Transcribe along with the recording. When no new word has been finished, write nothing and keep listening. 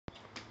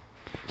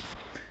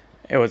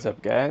Hey, what's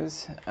up,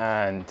 guys?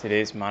 In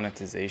today's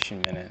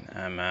monetization minute,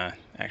 I'm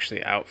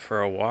actually out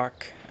for a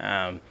walk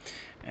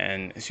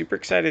and super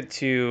excited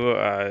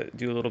to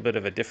do a little bit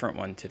of a different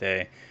one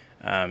today.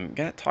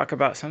 Gonna talk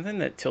about something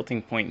that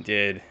Tilting Point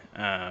did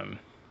and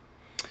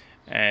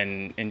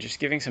just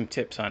giving some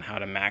tips on how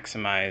to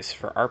maximize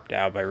for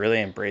ARPDAU by really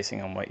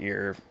embracing on what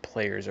your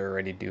players are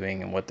already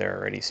doing and what they're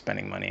already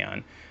spending money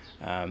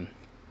on.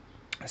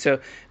 So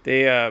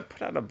they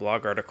put out a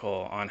blog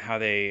article on how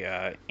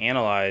they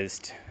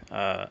analyzed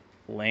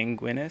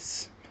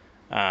Languinus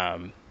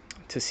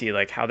to see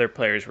like how their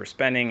players were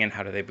spending and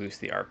how do they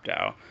boost the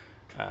ARPDAU.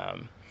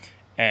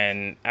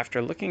 And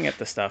after looking at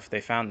the stuff,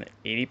 they found that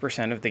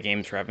 80% of the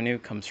game's revenue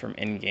comes from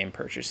in-game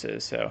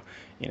purchases. So,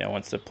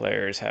 once the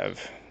players have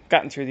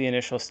gotten through the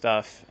initial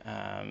stuff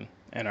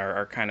and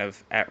are kind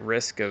of at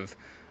risk of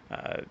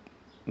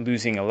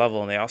losing a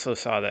level, and they also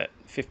saw that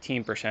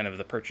 15% of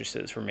the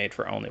purchases were made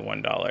for only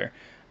 $1,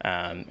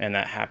 and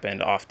that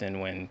happened often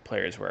when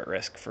players were at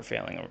risk for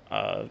failing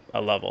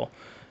a level.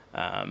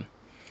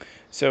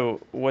 So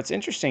what's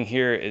interesting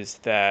here is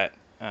that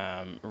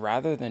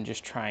rather than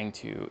just trying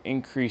to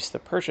increase the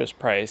purchase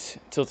price,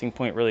 Tilting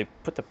Point really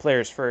put the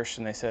players first,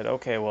 and they said,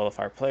 okay, well, if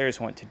our players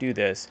want to do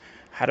this,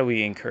 how do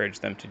we encourage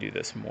them to do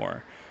this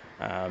more?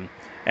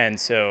 And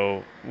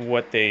so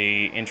what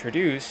they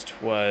introduced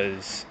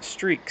was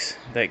streaks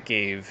that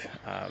gave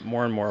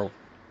more and more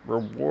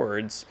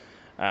rewards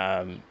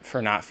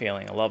for not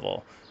failing a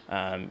level.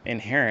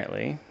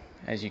 Inherently,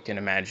 as you can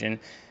imagine,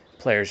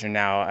 players are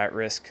now at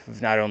risk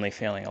of not only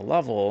failing a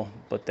level,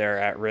 but they're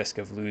at risk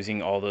of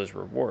losing all those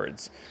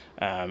rewards.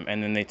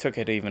 And then they took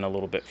it even a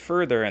little bit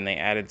further, and they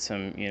added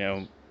some,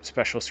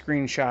 special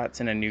screenshots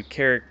and a new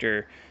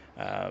character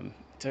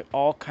to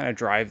all kind of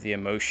drive the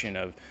emotion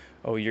of,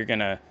 oh, you're going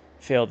to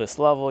fail this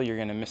level, you're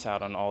going to miss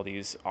out on all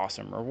these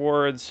awesome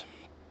rewards.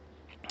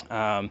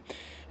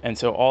 And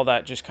so all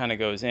that just kind of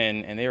goes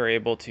in, and they were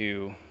able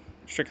to,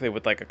 strictly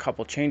with like a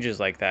couple changes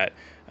like that,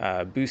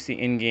 boost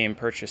the in-game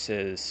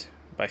purchases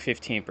by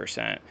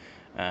 15%.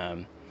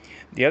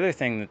 The other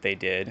thing that they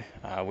did,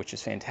 which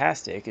is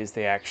fantastic, is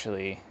they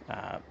actually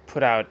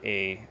put out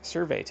a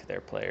survey to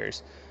their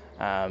players.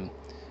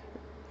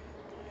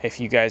 If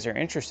you guys are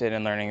interested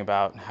in learning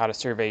about how to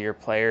survey your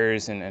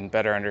players and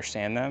better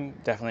understand them,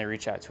 definitely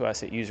reach out to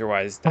us at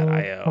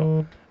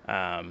userwise.io.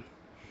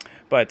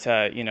 But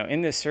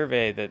in this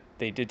survey that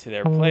they did to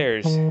their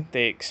players,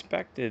 they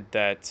expected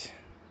that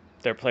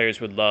their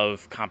players would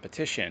love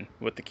competition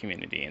with the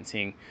community and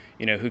seeing,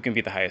 who can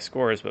be the highest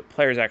scores. But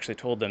players actually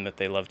told them that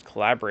they loved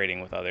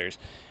collaborating with others,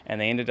 and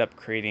they ended up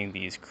creating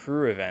these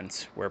crew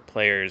events where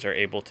players are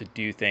able to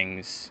do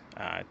things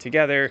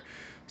together,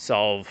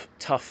 solve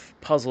tough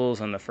puzzles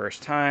on the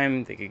first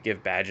time. They could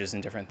give badges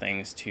and different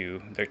things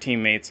to their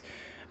teammates.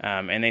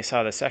 And they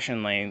saw the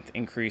session length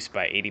increase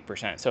by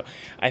 80%. So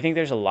I think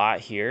there's a lot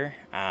here.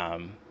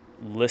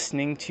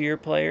 Listening to your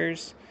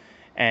players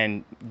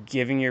and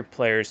giving your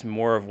players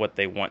more of what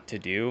they want to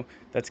do,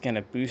 that's going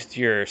to boost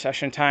your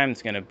session time.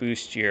 It's going to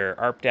boost your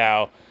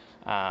ARPDAU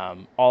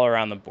all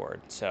around the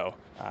board. So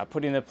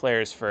putting the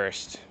players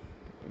first,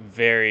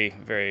 very,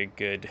 very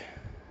good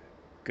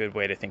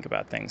way to think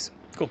about things.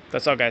 Cool.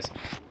 That's all, guys.